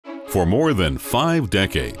For more than 5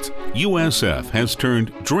 decades, USF has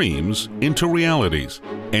turned dreams into realities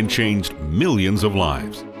and changed millions of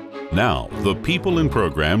lives. Now, the people and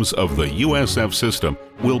programs of the USF system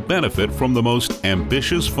will benefit from the most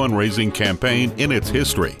ambitious fundraising campaign in its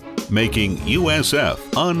history, making USF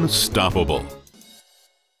unstoppable.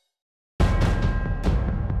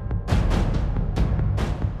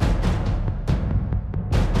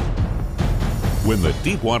 When the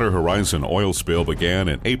Deepwater Horizon oil spill began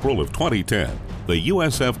in April of 2010, the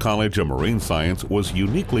USF College of Marine Science was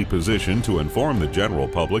uniquely positioned to inform the general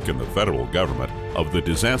public and the federal government of the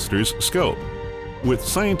disaster's scope. With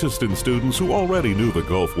scientists and students who already knew the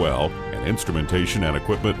Gulf well and instrumentation and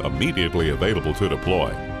equipment immediately available to deploy,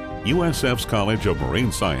 USF's College of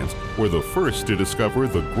Marine Science were the first to discover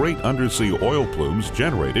the great undersea oil plumes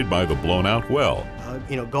generated by the blown-out well.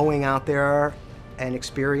 Going out there and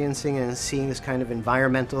experiencing and seeing this kind of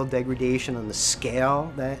environmental degradation on the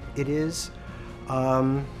scale that it is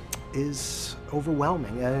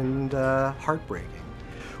overwhelming and heartbreaking.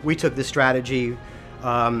 We took this strategy,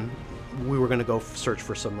 we were going to go search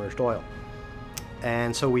for submerged oil.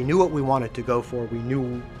 And so we knew what we wanted to go for, we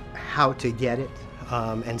knew how to get it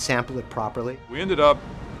and sample it properly. We ended up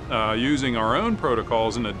using our own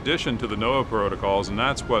protocols in addition to the NOAA protocols, and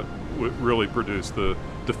that's what really produced the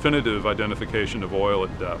definitive identification of oil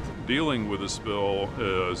at depth. Dealing with a spill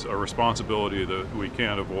is a responsibility that we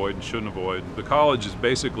can't avoid and shouldn't avoid. The college has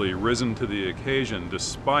basically risen to the occasion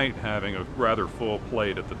despite having a rather full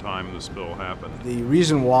plate at the time the spill happened. The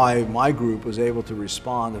reason why my group was able to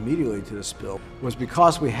respond immediately to the spill was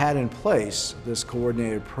because we had in place this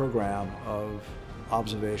coordinated program of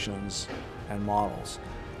observations and models.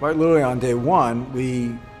 Quite literally on day one,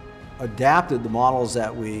 we adapted the models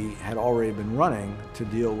that we had already been running to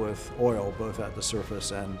deal with oil, both at the surface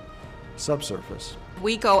and subsurface.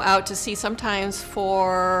 We go out to sea sometimes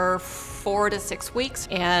for 4 to 6 weeks,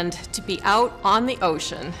 and to be out on the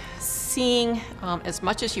ocean, seeing as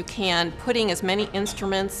much as you can, putting as many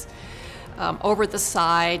instruments over the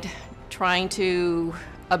side, trying to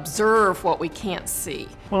observe what we can't see.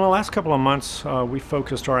 Well, in the last couple of months, we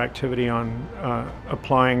focused our activity on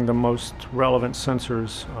applying the most relevant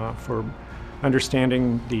sensors for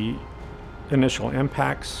understanding the initial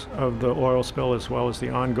impacts of the oil spill as well as the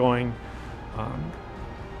ongoing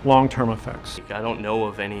long-term effects. I don't know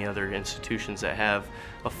of any other institutions that have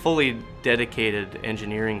a fully dedicated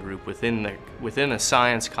engineering group within a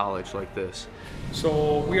science college like this.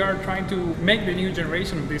 So we are trying to make the new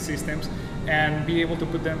generation of these systems and be able to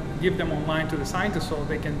give them online to the scientists so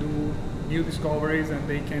they can do new discoveries and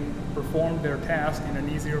they can perform their task in an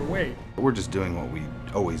easier way. We're just doing what we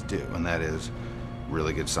always do, and that is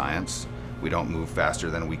really good science. We don't move faster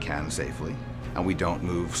than we can safely, and we don't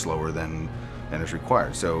move slower than is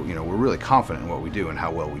required. So, we're really confident in what we do and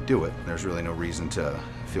how well we do it. There's really no reason to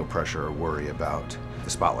feel pressure or worry about the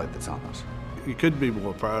spotlight that's on us. You couldn't be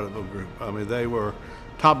more proud of a group. I mean, they were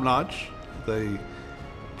top-notch. They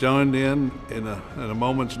joined in a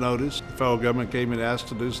moment's notice. The federal government came and asked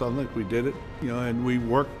to do something. We did it, and we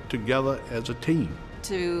worked together as a team.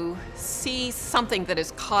 To see something that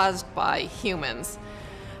is caused by humans,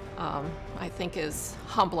 I think is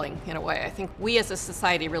humbling in a way. I think we as a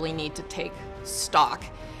society really need to take stock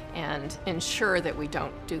and ensure that we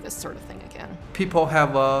don't do this sort of thing again. People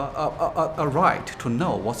have a right to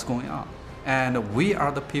know what's going on, and we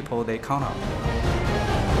are the people they count on.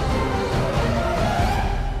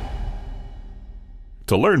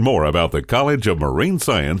 To learn more about the College of Marine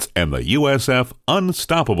Science and the USF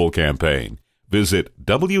Unstoppable campaign, visit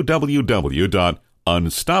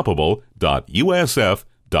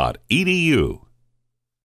www.unstoppable.usf.edu.